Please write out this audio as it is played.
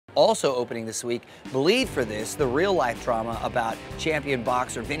Also opening this week, Bleed for This, the real-life drama about champion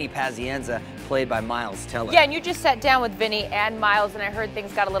boxer Vinny Pazienza, played by Miles Teller. Yeah, and you just sat down with Vinny and Miles, and I heard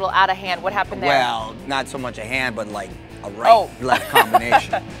things got a little out of hand. What happened there? Well, not so much a hand, but like a right-left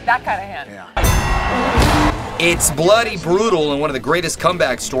combination. That kind of hand. Yeah. It's bloody brutal and one of the greatest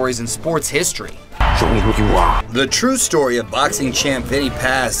comeback stories in sports history. Show me who you are. The true story of boxing champ Vinny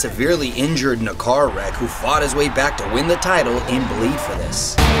Paz, severely injured in a car wreck, who fought his way back to win the title in Bleed for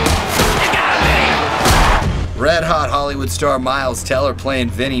This. Red hot Hollywood star Miles Teller playing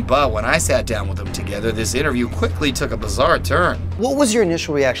Vinny, but when I sat down with them together, this interview quickly took a bizarre turn. What was your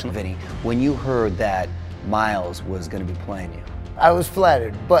initial reaction, Vinny, when you heard that Miles was going to be playing you? I was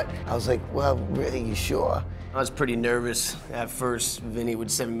flattered, but I was like, well, really, you sure? I was pretty nervous at first. Vinny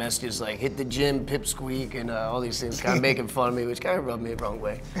would send messages like, hit the gym, pipsqueak, and all these things, kind of making fun of me, which kind of rubbed me the wrong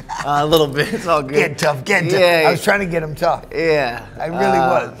way. A little bit, it's all good. Get tough, get tough. Yeah, I was trying to get him tough. Yeah. I really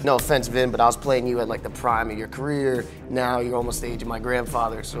was. No offense, Vin, but I was playing you at like the prime of your career. Now you're almost the age of my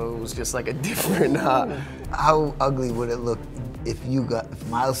grandfather, so it was just like a different... How ugly would it look if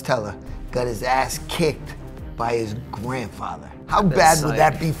Miles Teller got his ass kicked by his grandfather? How bad would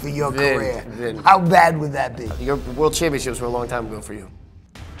that be for your career? Vin. How bad would that be? Your world championships were a long time ago for you.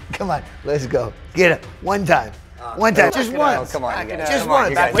 Come on, let's go. Get it. One time. One time. Just once. Come on, you guys. Just Come on, once.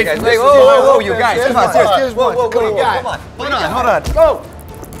 you guys. Wait, Whoa, listen, whoa, you guys. Come on, seriously. Just once. Come on, come on. Hold on. Go.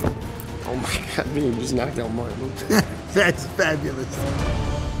 Oh my God, Vinny just knocked out Martin. That's fabulous.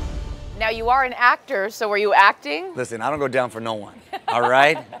 Now, you are an actor, so were you acting? Listen, I don't go down for no one, all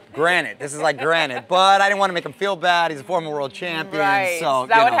right? Granted, this is like granted, but I didn't want to make him feel bad. He's a former world champion. Right. So, Is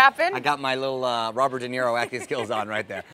that what happened? I got my little Robert De Niro acting skills on right there.